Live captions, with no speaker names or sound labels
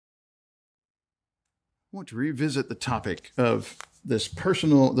I want to revisit the topic of the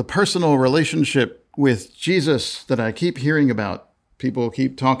personal relationship with Jesus that I keep hearing about. People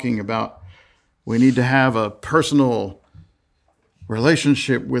keep talking about we need to have a personal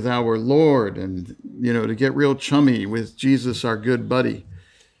relationship with our Lord and, to get real chummy with Jesus, our good buddy.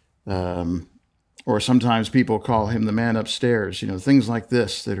 Or sometimes people call him the man upstairs, things like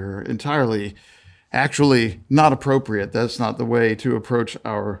this that are entirely actually not appropriate. That's not the way to approach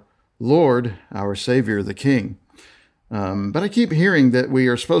our Lord, our Savior, the King. But I keep hearing that we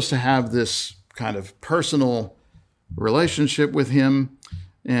are supposed to have this kind of personal relationship with him.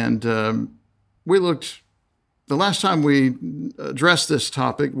 And the last time we addressed this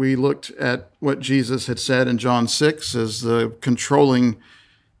topic, we looked at what Jesus had said in John 6 as the controlling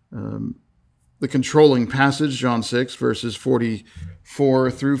passage, John 6, verses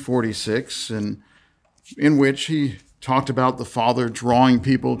 44 through 46, and in which he talked about the Father drawing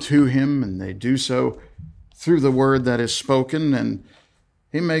people to him, and they do so through the word that is spoken. And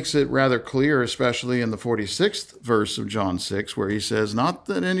he makes it rather clear, especially in the 46th verse of John 6, where he says, "Not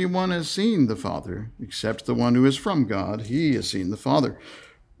that anyone has seen the Father, except the one who is from God. He has seen the Father,"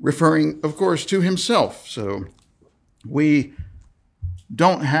 referring, of course, to himself. So we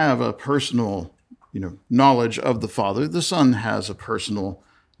don't have a personal, knowledge of the Father. The Son has a personal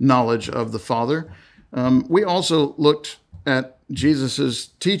knowledge of the Father. We also looked at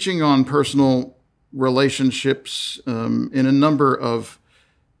Jesus's teaching on personal relationships in a number of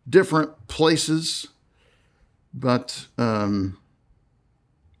different places. But I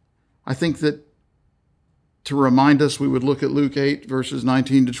think that to remind us, we would look at Luke 8, verses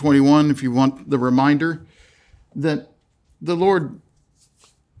 19 to 21, if you want the reminder, that the Lord,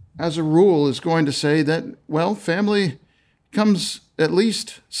 as a rule, is going to say that, family comes at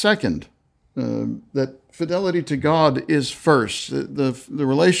least second. That fidelity to God is first. The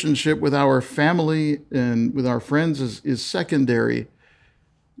relationship with our family and with our friends is secondary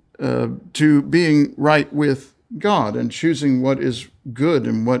to being right with God and choosing what is good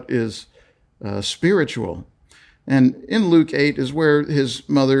and what is spiritual. And in Luke 8 is where his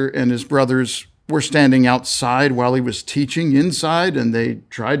mother and his brothers were standing outside while he was teaching inside, and they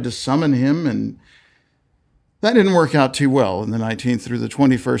tried to summon him, and that didn't work out too well in the 19th through the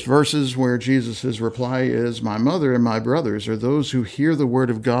 21st verses, where Jesus' reply is, "My mother and my brothers are those who hear the word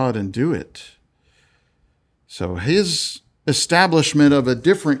of God and do it." So his establishment of a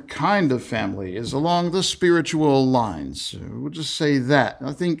different kind of family is along the spiritual lines. We'll just say that.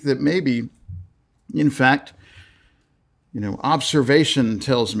 I think that maybe, in fact, observation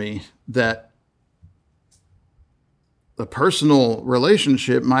tells me that the personal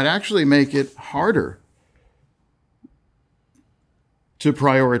relationship might actually make it harder to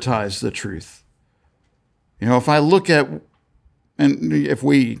prioritize the truth. If I look at, and if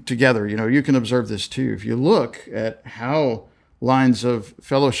we together, you can observe this too. If you look at how lines of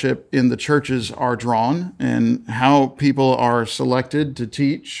fellowship in the churches are drawn and how people are selected to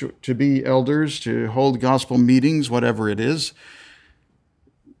teach, to be elders, to hold gospel meetings, whatever it is,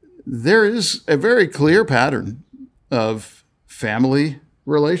 there is a very clear pattern of family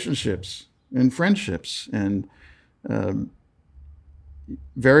relationships and friendships. And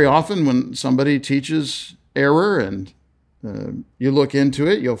very often when somebody teaches error and you look into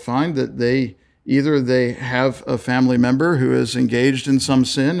it, you'll find that they have a family member who is engaged in some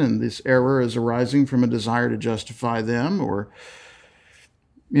sin, and this error is arising from a desire to justify them, or,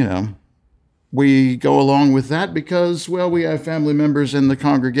 we go along with that because, we have family members in the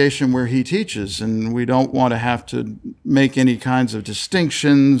congregation where he teaches, and we don't want to have to make any kinds of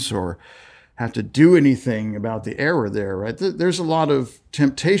distinctions or have to do anything about the error there, right? There's a lot of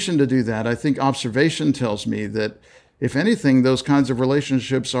temptation to do that. I think observation tells me that, if anything, those kinds of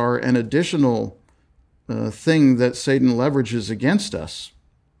relationships are an additional thing that Satan leverages against us.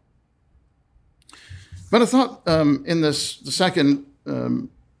 But I thought in the second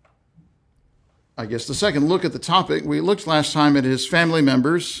look at the topic, we looked last time at his family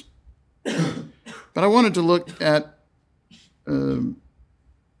members, but I wanted to look at,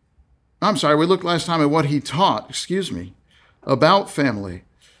 we looked last time at what he taught, about family.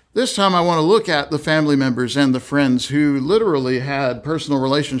 This time I want to look at the family members and the friends who literally had personal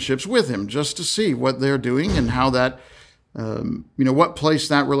relationships with him, just to see what they're doing and how that, what place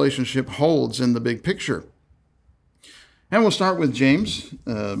that relationship holds in the big picture. And we'll start with James,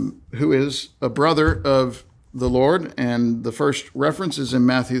 who is a brother of the Lord, and the first reference is in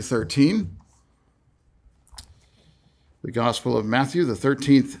Matthew 13. The Gospel of Matthew, the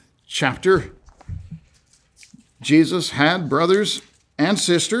 13th chapter. Jesus had brothers and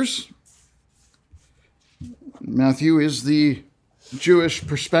sisters. Matthew is the Jewish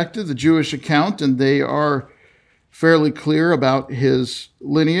perspective, the Jewish account, and they are fairly clear about his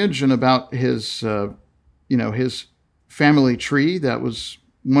lineage and about his, his family tree. That was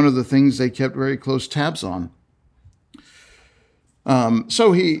one of the things they kept very close tabs on.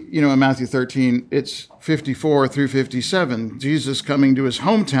 So he, in Matthew 13, it's 54 through 57. Jesus, coming to his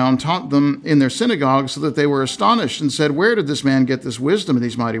hometown, taught them in their synagogue so that they were astonished and said, "Where did this man get this wisdom and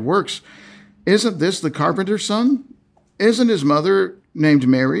these mighty works? Isn't this the carpenter's son? Isn't his mother named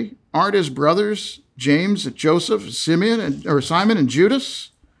Mary? Aren't his brothers James, Joseph, Simon, and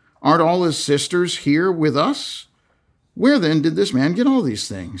Judas? Aren't all his sisters here with us? Where then did this man get all these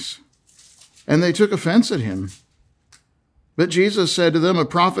things?" And they took offense at him. But Jesus said to them, "A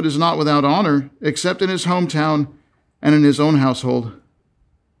prophet is not without honor, except in his hometown and in his own household."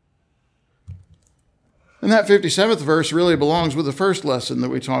 And that 57th verse really belongs with the first lesson that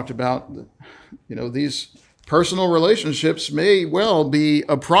we talked about. These personal relationships may well be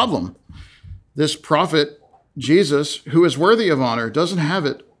a problem. This prophet, Jesus, who is worthy of honor, doesn't have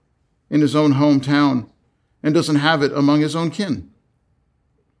it in his own hometown and doesn't have it among his own kin.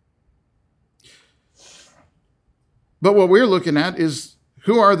 But what we're looking at is,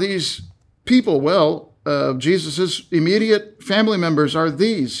 who are these people? Well, Jesus' immediate family members are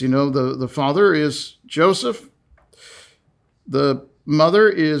these. The father is Joseph. The mother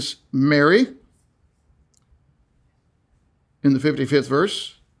is Mary in the 55th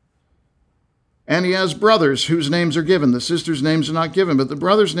verse. And he has brothers whose names are given. The sisters' names are not given, but the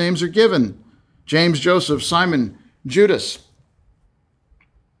brothers' names are given: James, Joseph, Simon, Judas.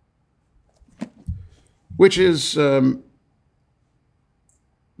 Which is,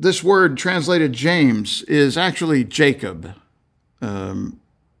 this word translated James is actually Jacob.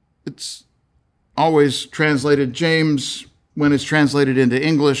 It's always translated James when it's translated into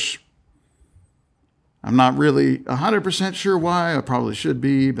English. I'm not really 100% sure why. I probably should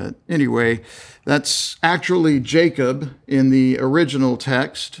be, but anyway, that's actually Jacob in the original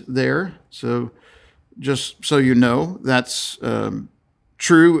text there. So just so you know, that's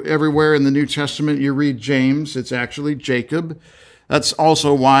true everywhere in the New Testament. You read James, it's actually Jacob. That's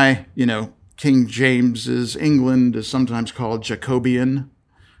also why, King James's England is sometimes called Jacobean,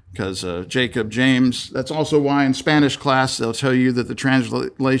 because Jacob, James. That's also why in Spanish class they'll tell you that the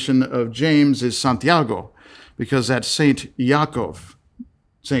translation of James is Santiago, because that's Saint Yaakov,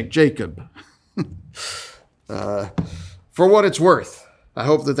 Saint Jacob. For what it's worth, I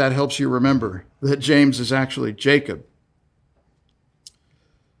hope that helps you remember that James is actually Jacob.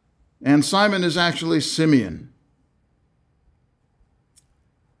 And Simon is actually Simeon.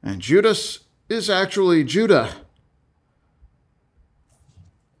 And Judas is actually Judah.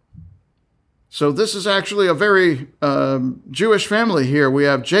 So this is actually a very Jewish family here. We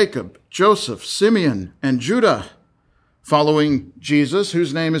have Jacob, Joseph, Simeon, and Judah following Jesus,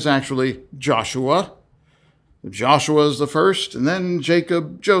 whose name is actually Joshua. Joshua is the first, and then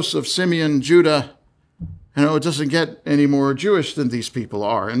Jacob, Joseph, Simeon, Judah. It doesn't get any more Jewish than these people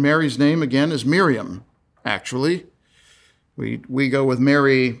are. And Mary's name, again, is Miriam, actually. We go with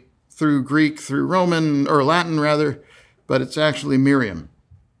Mary through Greek, through Roman, or Latin, rather, but it's actually Miriam.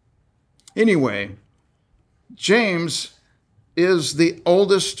 Anyway, James is the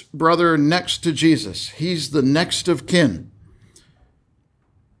oldest brother next to Jesus. He's the next of kin.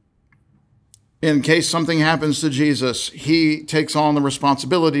 In case something happens to Jesus, he takes on the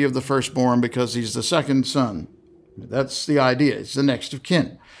responsibility of the firstborn because he's the second son. That's the idea. It's the next of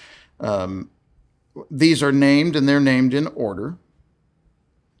kin. These are named, and they're named in order.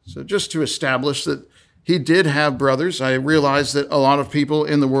 So just to establish that he did have brothers. I realize that a lot of people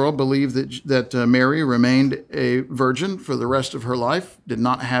in the world believe that Mary remained a virgin for the rest of her life, did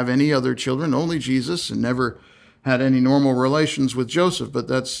not have any other children, only Jesus, and never had any normal relations with Joseph. But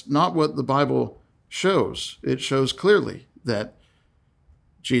that's not what the Bible shows. It shows clearly that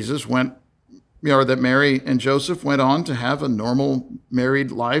that Mary and Joseph went on to have a normal married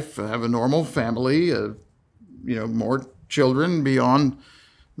life, have a normal family, more children beyond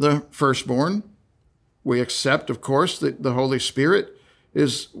the firstborn. We accept, of course, that the Holy Spirit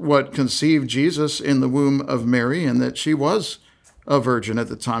is what conceived Jesus in the womb of Mary, and that she was a virgin at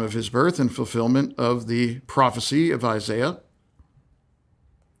the time of his birth in fulfillment of the prophecy of Isaiah.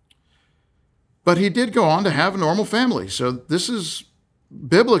 But he did go on to have a normal family. So this is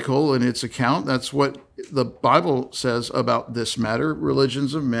biblical in its account. That's what the Bible says about this matter,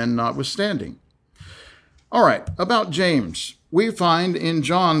 religions of men notwithstanding. All right, about James. We find in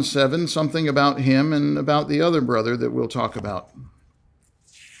John 7 something about him and about the other brother that we'll talk about.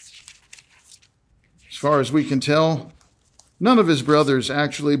 As far as we can tell, none of his brothers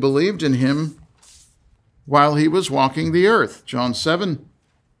actually believed in him while he was walking the earth. John 7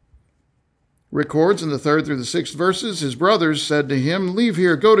 records in the 3rd through the 6th verses, his brothers said to him, "Leave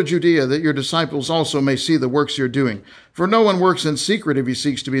here, go to Judea, that your disciples also may see the works you're doing. For no one works in secret if he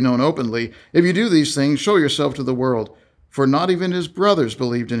seeks to be known openly. If you do these things, show yourself to the world." For not even his brothers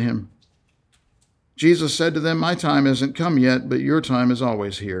believed in him. Jesus said to them, "My time hasn't come yet, but your time is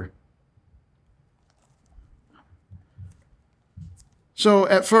always here." So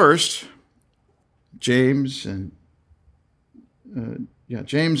at first, James and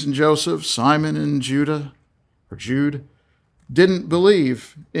Joseph, Simon and Jude, didn't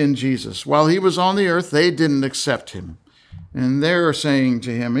believe in Jesus. While he was on the earth, they didn't accept him. And they're saying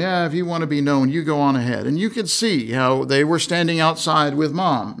to him, "Yeah, if you want to be known, you go on ahead." And you could see how they were standing outside with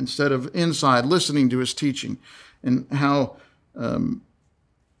Mom instead of inside listening to his teaching. And how,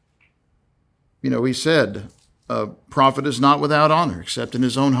 he said, "A prophet is not without honor, except in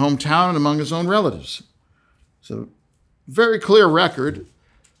his own hometown and among his own relatives." So very clear record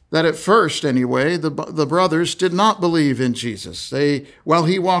that at first, anyway, the brothers did not believe in Jesus. While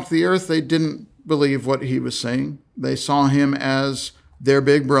he walked the earth, they didn't believe what he was saying. They saw him as their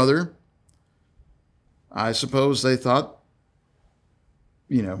big brother. I suppose they thought,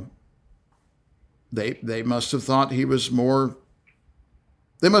 they must have thought he was more,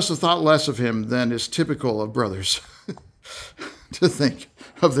 they must have thought less of him than is typical of brothers to think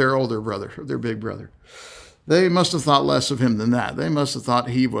of their older brother, or their big brother. They must have thought less of him than that. They must have thought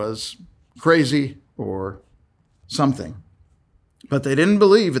he was crazy or something. But they didn't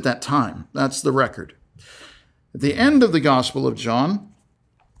believe at that time. That's the record. At the end of the Gospel of John,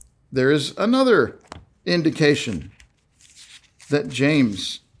 there is another indication that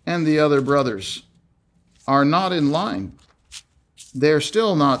James and the other brothers are not in line. They're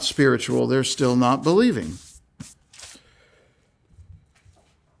still not spiritual. They're still not believing.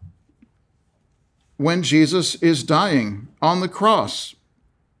 When Jesus is dying on the cross,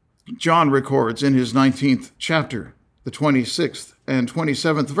 John records in his 19th chapter, the 26th and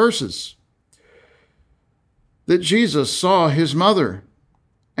 27th verses, that Jesus saw his mother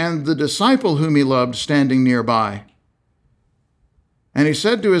and the disciple whom he loved standing nearby. And he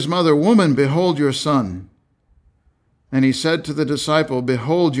said to his mother, "Woman, behold your son." And he said to the disciple,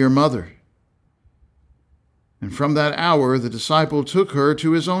 "Behold your mother." And from that hour, the disciple took her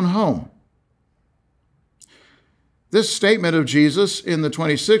to his own home. This statement of Jesus in the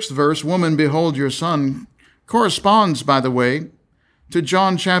 26th verse, "Woman, behold your son," corresponds, by the way, to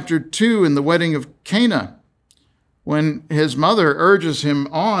John chapter 2 in the wedding of Cana, when his mother urges him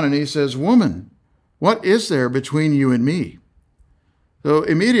on and he says, "Woman, what is there between you and me?" So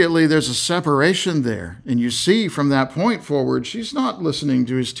immediately there's a separation there. And you see from that point forward, she's not listening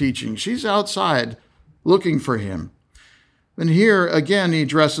to his teaching. She's outside looking for him. And here again, he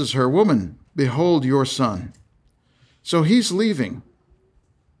addresses her, "Woman, behold your son." So he's leaving.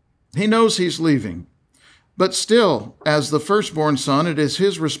 He knows he's leaving. But still, as the firstborn son, it is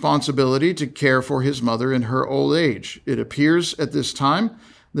his responsibility to care for his mother in her old age. It appears at this time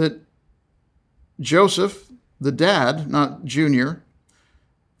that Joseph, the dad, not Junior,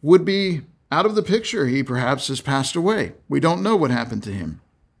 would be out of the picture. He perhaps has passed away. We don't know what happened to him.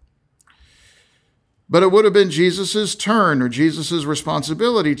 But it would have been Jesus' turn or Jesus'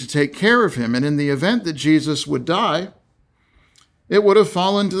 responsibility to take care of him. And in the event that Jesus would die, it would have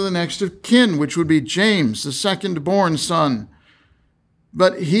fallen to the next of kin, which would be James, the second-born son.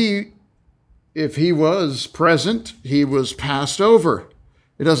 But if he was present, he was passed over.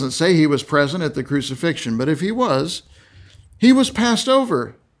 It doesn't say he was present at the crucifixion, but if he was passed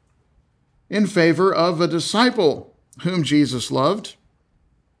over in favor of a disciple whom Jesus loved.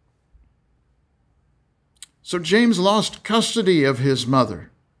 So James lost custody of his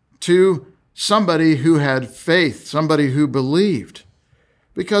mother to somebody who had faith, somebody who believed,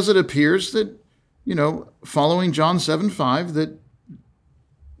 because it appears that, following John 7:5, that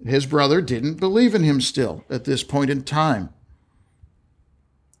his brother didn't believe in him still at this point in time.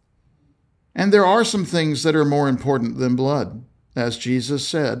 And there are some things that are more important than blood, as Jesus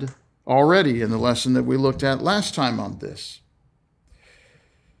said already in the lesson that we looked at last time on this.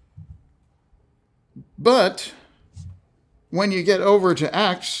 But when you get over to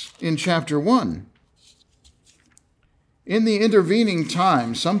Acts in chapter 1, in the intervening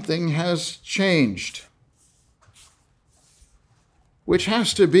time, something has changed, which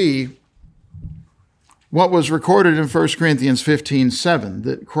has to be what was recorded in 1 Corinthians 15:7,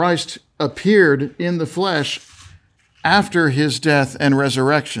 that Christ appeared in the flesh after his death and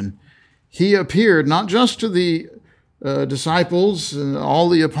resurrection. He appeared not just to the disciples and all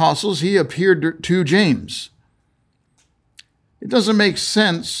the apostles, he appeared to James. It doesn't make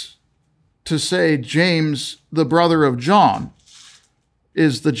sense to say James, the brother of John,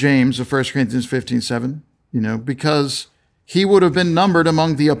 is the James of 1 Corinthians 15:7, because he would have been numbered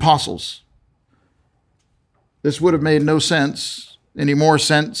among the apostles. This would have made no sense, any more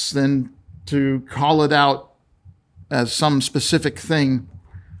sense than to call it out as some specific thing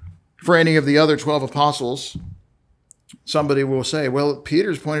for any of the other 12 apostles. Somebody will say, well,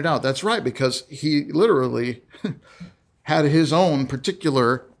 Peter's pointed out, that's right, because he literally had his own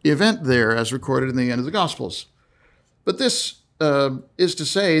particular event there as recorded in the end of the Gospels. But this is to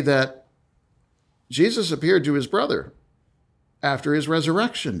say that Jesus appeared to his brother after his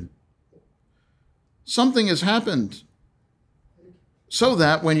resurrection. Something has happened so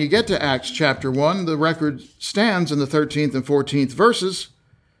that when you get to Acts chapter 1, the record stands in the 13th and 14th verses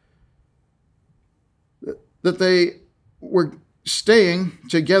that they were staying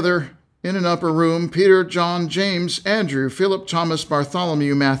together in an upper room, Peter, John, James, Andrew, Philip, Thomas,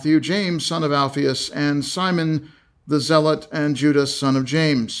 Bartholomew, Matthew, James, son of Alphaeus, and Simon the Zealot, and Judas, son of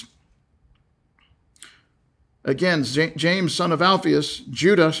James. Again, James, son of Alphaeus,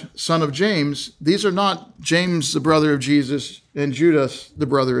 Judas, son of James. These are not James, the brother of Jesus, and Judas, the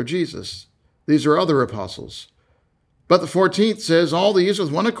brother of Jesus. These are other apostles. But the 14th says, all these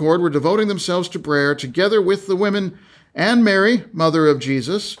with one accord were devoting themselves to prayer together with the women and Mary, mother of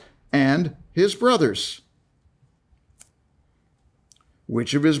Jesus, and his brothers.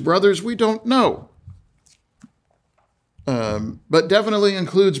 Which of his brothers we don't know, but definitely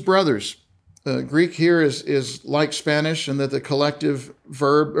includes brothers. Greek here is like Spanish, and that the collective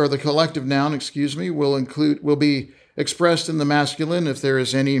verb, or the collective noun, will be expressed in the masculine if there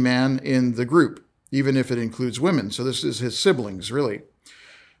is any man in the group, even if it includes women. So this is his siblings, really.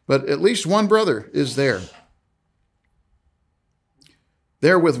 But at least one brother is there.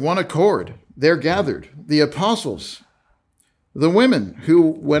 They're with one accord. They're gathered. The apostles, the women who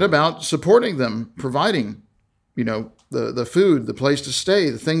went about supporting them, providing, the food, the place to stay,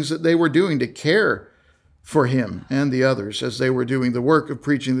 the things that they were doing to care for him and the others as they were doing the work of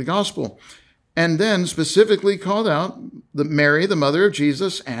preaching the gospel. And then specifically called out Mary, the mother of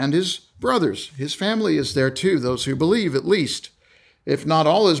Jesus, and his brothers. His family is there too, those who believe at least. If not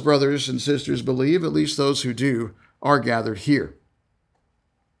all his brothers and sisters believe, at least those who do are gathered here.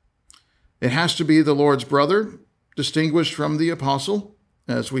 It has to be the Lord's brother, distinguished from the apostle,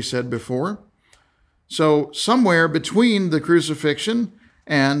 as we said before. So somewhere between the crucifixion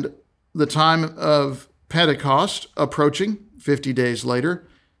and the time of Pentecost approaching, 50 days later,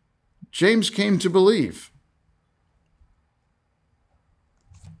 James came to believe.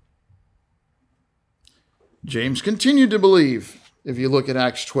 James continued to believe, if you look at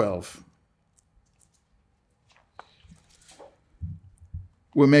Acts 12.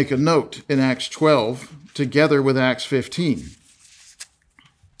 We'll make a note in Acts 12 together with Acts 15.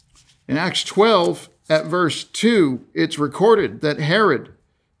 In Acts 12, at verse 2, it's recorded that Herod,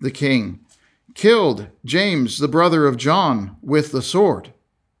 the king, killed James, the brother of John, with the sword.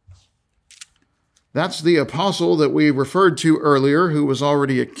 That's the apostle that we referred to earlier, who was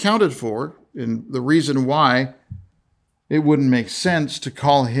already accounted for, and the reason why it wouldn't make sense to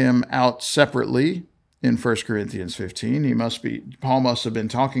call him out separately in 1 Corinthians 15. Paul must have been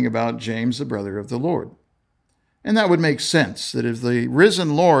talking about James, the brother of the Lord. And that would make sense, that if the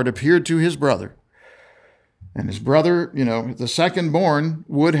risen Lord appeared to his brother, and his brother, the second born,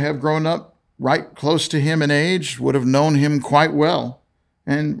 would have grown up right close to him in age, would have known him quite well,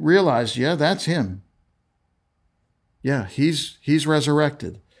 and realized, yeah, that's him. Yeah, he's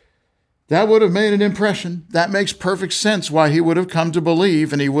resurrected. That would have made an impression. That makes perfect sense why he would have come to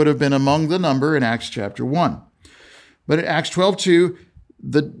believe, and he would have been among the number in Acts chapter 1. But in Acts 12:2,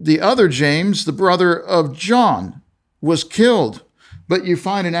 the other James, the brother of John, was killed. But you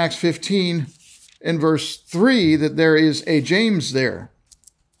find in Acts 15, in verse 3, that there is a James there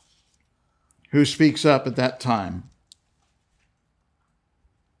who speaks up at that time.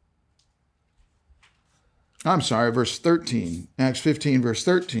 I'm sorry, verse 13. Acts 15, verse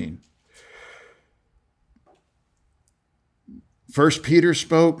 13. First Peter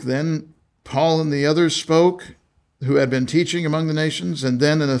spoke, then Paul and the others spoke, who had been teaching among the nations, and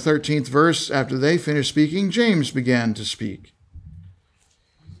then in the 13th verse, after they finished speaking, James began to speak.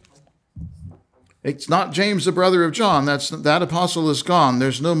 It's not James, the brother of John. That apostle is gone.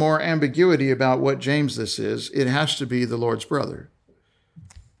 There's no more ambiguity about what James this is. It has to be the Lord's brother.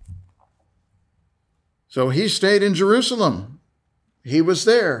 So he stayed in Jerusalem. He was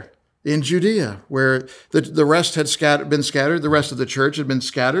there in Judea, where the rest had been scattered. The rest of the church had been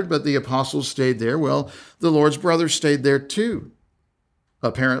scattered, but the apostles stayed there. Well, the Lord's brother stayed there too,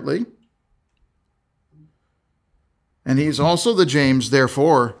 apparently. And he's also the James,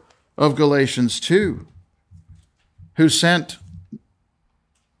 therefore, of Galatians 2, who sent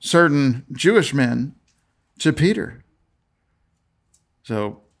certain Jewish men to Peter.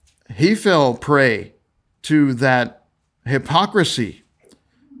 So he fell prey to that hypocrisy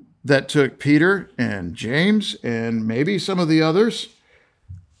that took Peter and James and maybe some of the others,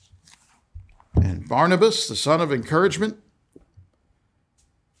 and Barnabas, the son of encouragement.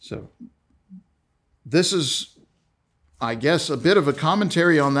 So this is, I guess, a bit of a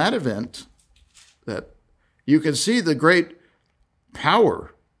commentary on that event, that you can see the great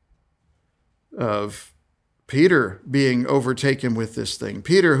power of Peter being overtaken with this thing.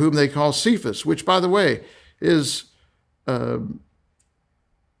 Peter, whom they call Cephas, which, by the way, is a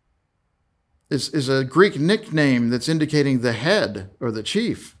Greek nickname that's indicating the head or the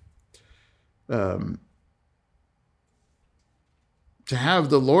chief. To have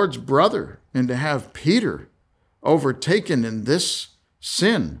the Lord's brother and to have Peter overtaken in this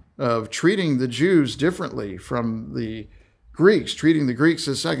sin of treating the Jews differently from the Greeks, treating the Greeks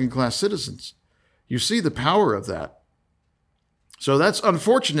as second-class citizens. You see the power of that. So that's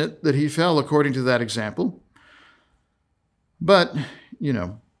unfortunate that he fell according to that example. But,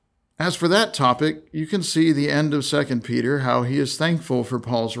 as for that topic, you can see the end of 2 Peter, how he is thankful for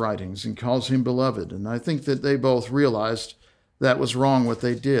Paul's writings and calls him beloved. And I think that they both realized that was wrong what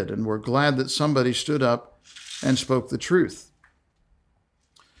they did, and were glad that somebody stood up and spoke the truth.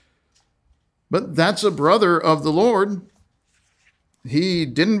 But that's a brother of the Lord. He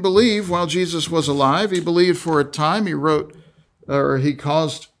didn't believe while Jesus was alive. He believed for a time. He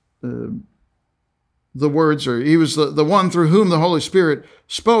caused the words, or he was the one through whom the Holy Spirit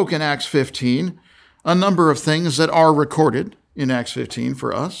spoke in Acts 15, a number of things that are recorded in Acts 15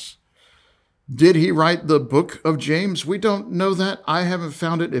 for us. Did he write the book of James? We don't know that. I haven't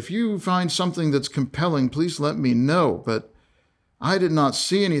found it. If you find something that's compelling, please let me know. But I did not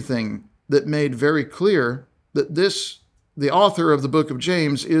see anything that made very clear that the author of the book of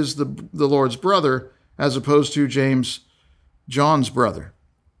James is the Lord's brother, as opposed to James, John's brother.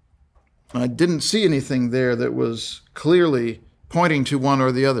 I didn't see anything there that was clearly pointing to one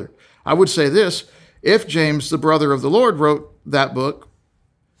or the other. I would say this: if James, the brother of the Lord, wrote that book,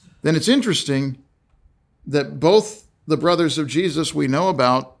 then it's interesting that both the brothers of Jesus we know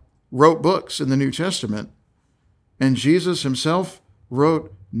about wrote books in the New Testament, and Jesus himself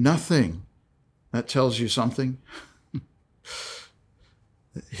wrote nothing. That tells you something.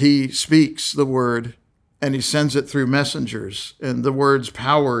 He speaks the word, and he sends it through messengers, and the word's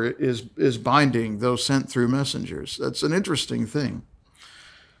power is binding those sent through messengers. That's an interesting thing.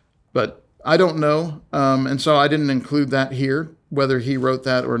 But I don't know, and so I didn't include that here, whether he wrote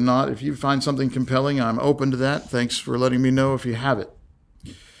that or not. If you find something compelling, I'm open to that. Thanks for letting me know if you have it.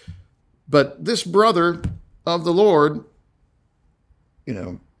 But this brother of the Lord,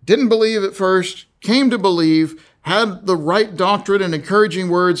 didn't believe at first, came to believe, had the right doctrine and encouraging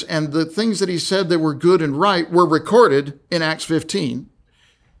words, and the things that he said that were good and right were recorded in Acts 15.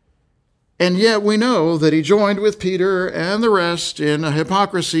 And yet we know that he joined with Peter and the rest in a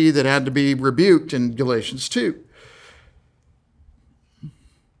hypocrisy that had to be rebuked in Galatians 2.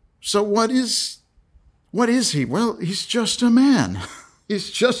 So what is he? Well, he's just a man. He's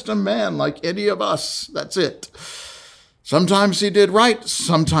just a man like any of us. That's it. Sometimes he did right,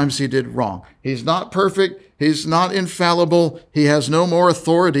 sometimes he did wrong. He's not perfect. He's not infallible. He has no more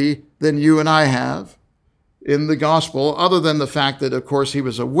authority than you and I have in the gospel, other than the fact that, of course, he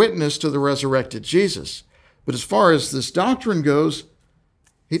was a witness to the resurrected Jesus. But as far as this doctrine goes,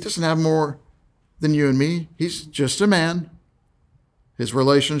 he doesn't have more than you and me. He's just a man. His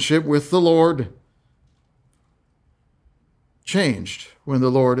relationship with the Lord changed when the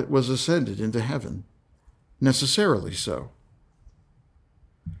Lord was ascended into heaven, necessarily so.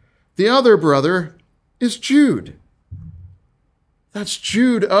 The other brother is Jude. That's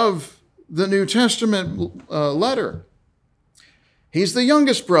Jude of the New Testament letter. He's the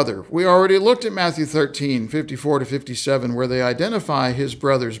youngest brother. We already looked at Matthew 13, 54 to 57, where they identify his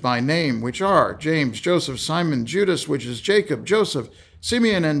brothers by name, which are James, Joseph, Simon, Judas, which is Jacob, Joseph,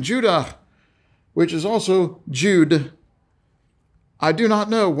 Simeon, and Judah, which is also Jude. I do not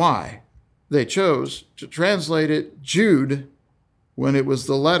know why they chose to translate it Jude when it was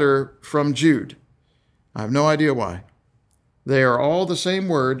the letter from Jude. I have no idea why. They are all the same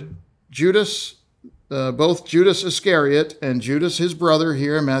word. Judas, both Judas Iscariot and Judas, his brother,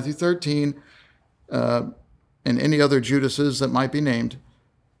 here in Matthew 13, and any other Judases that might be named,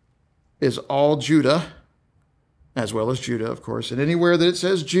 is all Judah, as well as Judah, of course. And anywhere that it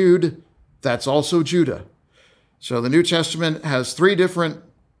says Jude, that's also Judah. So the New Testament has three different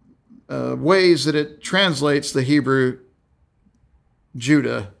ways that it translates the Hebrew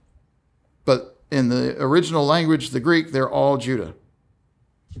Judah But in the original language, the Greek, they're all Judah.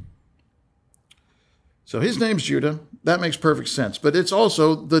 So his name's Judah. That makes perfect sense. But it's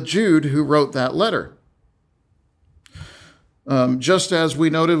also the Jude who wrote that letter. Just as we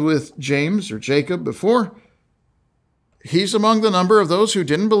noted with James or Jacob before, he's among the number of those who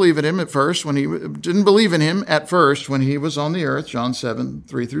didn't believe in him at first when he was on the earth. John 7,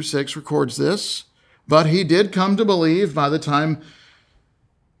 3-6 records this. But he did come to believe by the time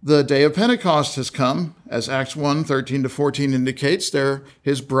the day of Pentecost has come, as Acts 1, 13-14 indicates.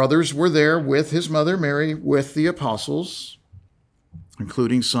 His brothers were there with his mother Mary, with the apostles,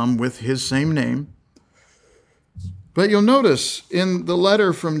 including some with his same name. But you'll notice in the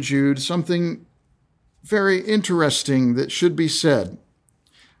letter from Jude something very interesting that should be said.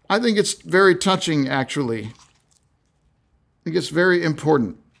 I think it's very touching, actually. I think it's very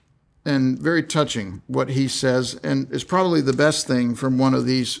important and very touching what he says, and is probably the best thing from one of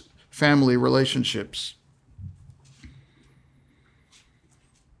these family relationships.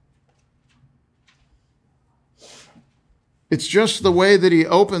 It's just the way that he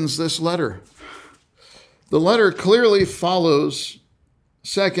opens this letter. The letter clearly follows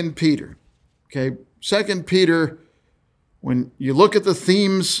 2 Peter. Okay, 2 Peter, when you look at the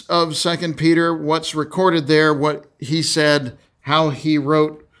themes of 2 Peter, what's recorded there, what he said, how he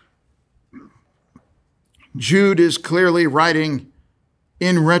wrote, Jude is clearly writing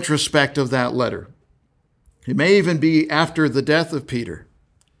in retrospect of that letter. It may even be after the death of Peter.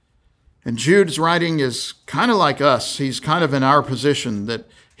 And Jude's writing is kind of like us. He's kind of in our position that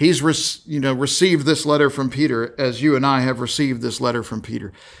he's received this letter from Peter as you and I have received this letter from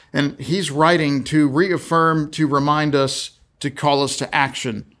Peter. And he's writing to reaffirm, to remind us, to call us to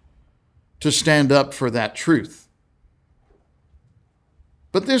action, to stand up for that truth.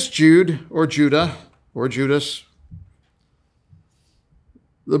 But this Jude, or Judah, or Judas,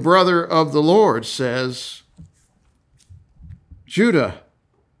 the brother of the Lord, says, Judah,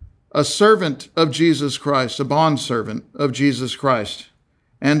 a servant of Jesus Christ, a bondservant of Jesus Christ,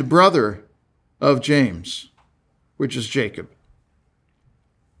 and brother of James, which is Jacob.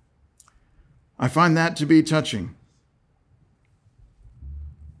 I find that to be touching.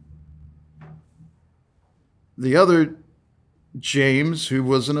 The other James, who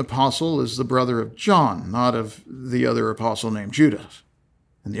was an apostle, is the brother of John, not of the other apostle named Judas.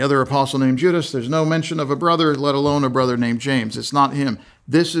 And the other apostle named Judas, there's no mention of a brother, let alone a brother named James. It's not him.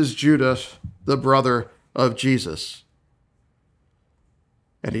 This is Judas, the brother of Jesus.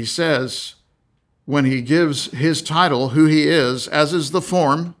 And he says, when he gives his title, who he is, as is the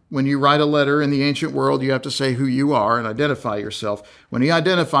form, when you write a letter in the ancient world, you have to say who you are and identify yourself. When he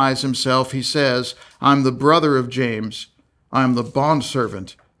identifies himself, he says, I'm the brother of James. I'm the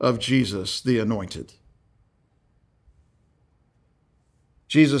bondservant of Jesus, the anointed.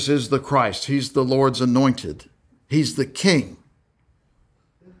 Jesus is the Christ. He's the Lord's anointed. He's the King.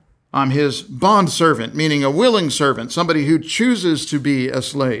 I'm his bondservant, meaning a willing servant, somebody who chooses to be a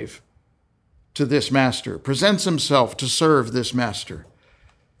slave to this master, presents himself to serve this master.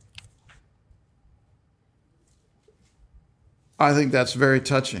 I think that's very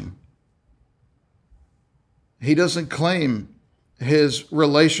touching. He doesn't claim his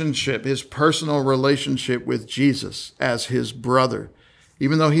relationship, his personal relationship with Jesus as his brother,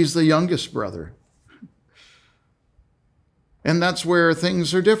 even though he's the youngest brother. And that's where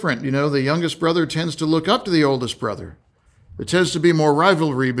things are different. You know, the youngest brother tends to look up to the oldest brother. There tends to be more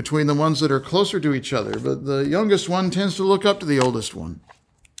rivalry between the ones that are closer to each other, but the youngest one tends to look up to the oldest one.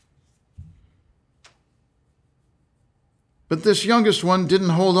 But this youngest one didn't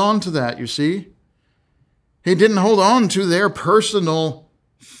hold on to that, you see. He didn't hold on to their personal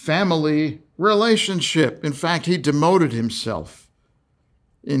family relationship. In fact, he demoted himself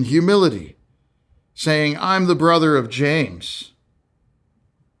in humility, saying, I'm the brother of James.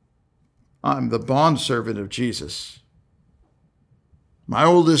 I'm the bondservant of Jesus. My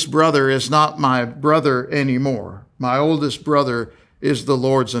oldest brother is not my brother anymore. My oldest brother is the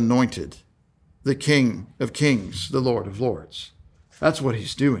Lord's anointed, the King of kings, the Lord of lords. That's what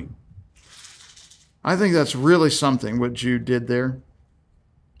he's doing. I think that's really something what Jude did there.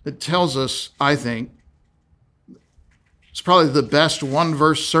 It tells us, I think, it's probably the best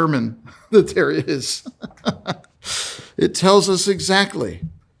one-verse sermon that there is. It tells us exactly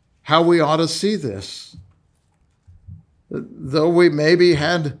how we ought to see this. Though we maybe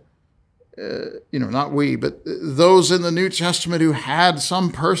had, not we, but those in the New Testament who had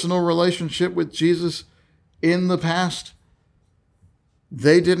some personal relationship with Jesus in the past,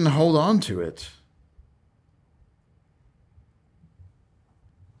 they didn't hold on to it.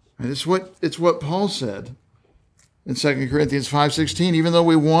 And it's what Paul said. In 2 Corinthians 5:16, even though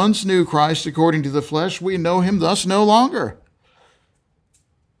we once knew Christ according to the flesh, we know him thus no longer.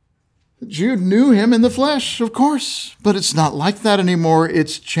 Jude knew him in the flesh, of course, but it's not like that anymore.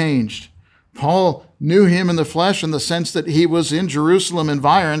 It's changed. Paul knew him in the flesh in the sense that he was in Jerusalem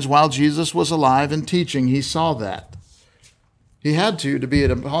environs while Jesus was alive and teaching. He saw that. He had to be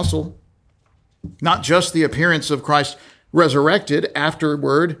an apostle. Not just the appearance of Christ resurrected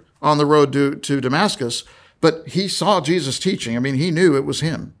afterward on the road to Damascus, but he saw Jesus teaching. I mean, he knew it was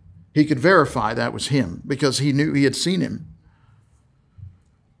him. He could verify that was him because he knew he had seen him.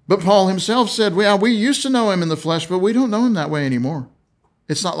 But Paul himself said, well, we used to know him in the flesh, but we don't know him that way anymore.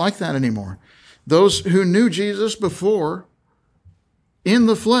 It's not like that anymore. Those who knew Jesus before in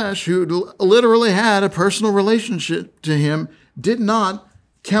the flesh, who literally had a personal relationship to him, did not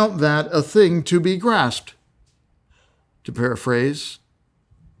count that a thing to be grasped. To paraphrase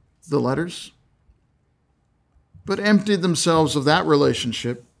the letters, but emptied themselves of that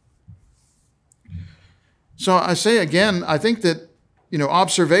relationship. So I say again, I think that,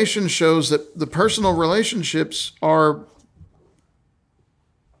 observation shows that the personal relationships are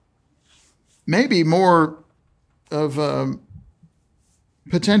maybe more of a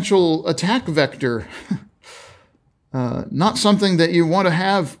potential attack vector, not something that you want to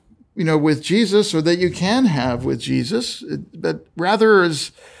have, with Jesus or that you can have with Jesus, but rather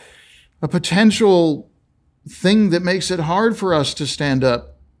as a potential thing that makes it hard for us to stand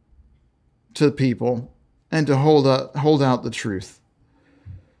up to people and to hold out the truth.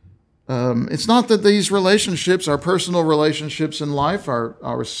 It's not that these relationships, our personal relationships in life,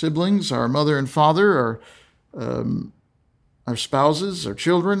 our siblings, our mother and father, our spouses, our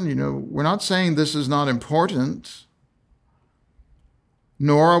children, we're not saying this is not important.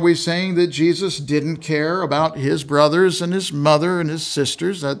 Nor are we saying that Jesus didn't care about his brothers and his mother and his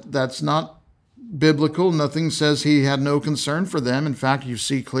sisters. That's not biblical. Nothing says he had no concern for them. In fact, you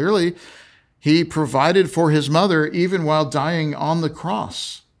see clearly he provided for his mother even while dying on the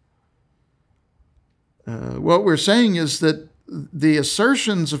cross. What we're saying is that the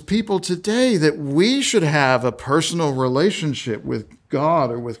assertions of people today that we should have a personal relationship with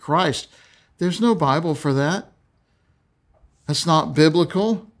God or with Christ, there's no Bible for that. That's not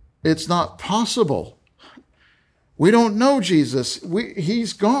biblical. It's not possible. We don't know Jesus.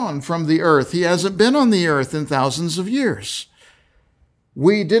 He's gone from the earth. He hasn't been on the earth in thousands of years.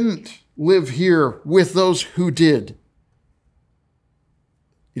 We didn't live here with those who did.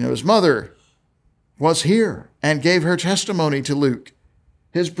 His mother was here and gave her testimony to Luke.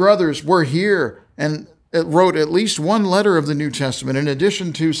 His brothers were here and wrote at least one letter of the New Testament, in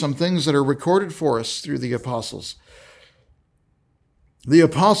addition to some things that are recorded for us through the apostles. The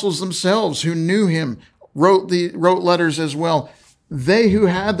apostles themselves who knew him wrote letters as well. They who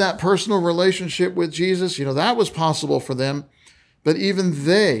had that personal relationship with Jesus, that was possible for them. But even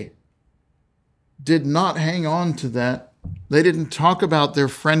they did not hang on to that. They didn't talk about their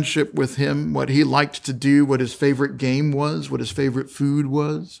friendship with him, what he liked to do, what his favorite game was, what his favorite food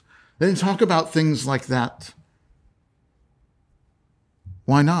was. They didn't talk about things like that.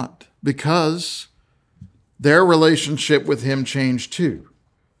 Why not? Because their relationship with him changed too.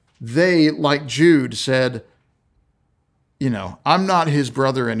 They, like Jude, said, I'm not his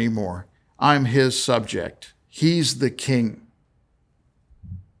brother anymore. I'm his subject. He's the king.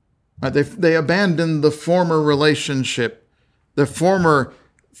 They abandoned the former relationship, the former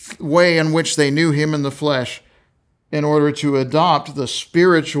way in which they knew him in the flesh, in order to adopt the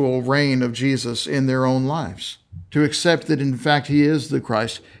spiritual reign of Jesus in their own lives, to accept that, in fact, he is the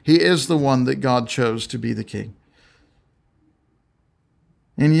Christ. He is the one that God chose to be the king.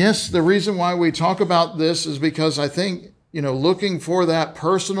 And yes, the reason why we talk about this is because I think, looking for that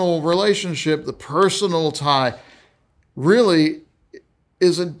personal relationship, the personal tie, really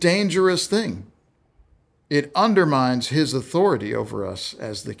is a dangerous thing. It undermines his authority over us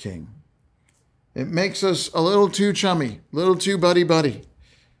as the king. It makes us a little too chummy, a little too buddy-buddy.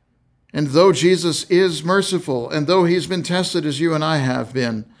 And though Jesus is merciful, and though he's been tested as you and I have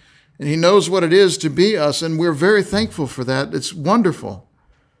been, and he knows what it is to be us, and we're very thankful for that, it's wonderful.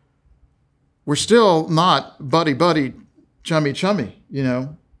 We're still not buddy-buddy, chummy-chummy,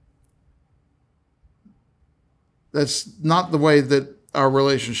 That's not the way that our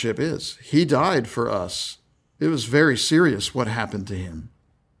relationship is. He died for us. It was very serious what happened to him.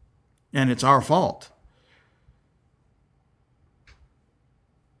 And it's our fault.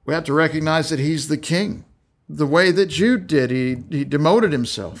 We have to recognize that he's the king. The way that Jude did, he demoted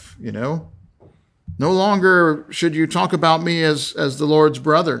himself, No longer should you talk about me as the Lord's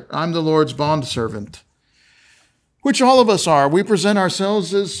brother. I'm the Lord's bondservant, which all of us are. We present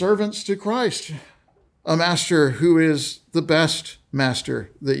ourselves as servants to Christ. a master who is the best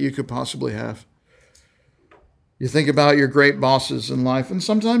master that you could possibly have. You think about your great bosses in life, and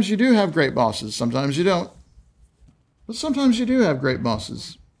sometimes you do have great bosses, sometimes you don't. But sometimes you do have great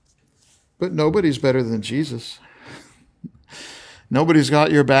bosses. But nobody's better than Jesus. Nobody's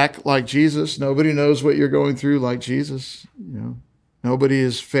got your back like Jesus. Nobody knows what you're going through like Jesus. Nobody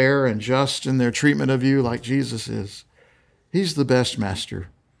is fair and just in their treatment of you like Jesus is. He's the best master.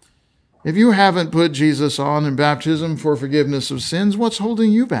 If you haven't put Jesus on in baptism for forgiveness of sins, what's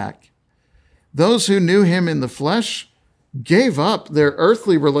holding you back? Those who knew him in the flesh gave up their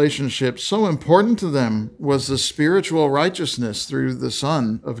earthly relationship. So important to them was the spiritual righteousness through the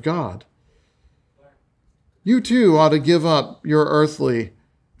Son of God. You too ought to give up your earthly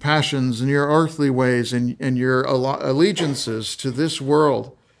passions and your earthly ways and your allegiances to this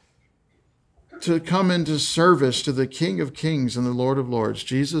world to come into service to the King of Kings and the Lord of Lords,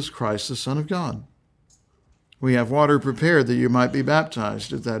 Jesus Christ, the Son of God. We have water prepared that you might be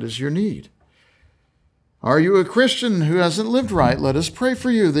baptized if that is your need. Are you a Christian who hasn't lived right? Let us pray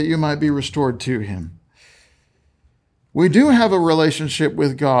for you that you might be restored to him. We do have a relationship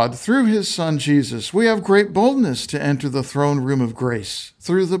with God through his Son, Jesus. We have great boldness to enter the throne room of grace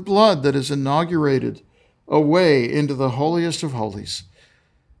through the blood that has inaugurated a way into the holiest of holies.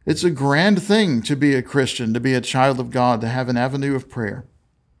 It's a grand thing to be a Christian, to be a child of God, to have an avenue of prayer.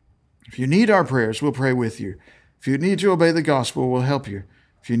 If you need our prayers, we'll pray with you. If you need to obey the gospel, we'll help you.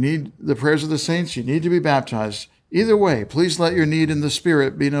 If you need the prayers of the saints, you need to be baptized. Either way, please let your need in the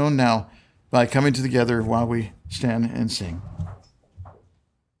Spirit be known now by coming together while we stand and sing.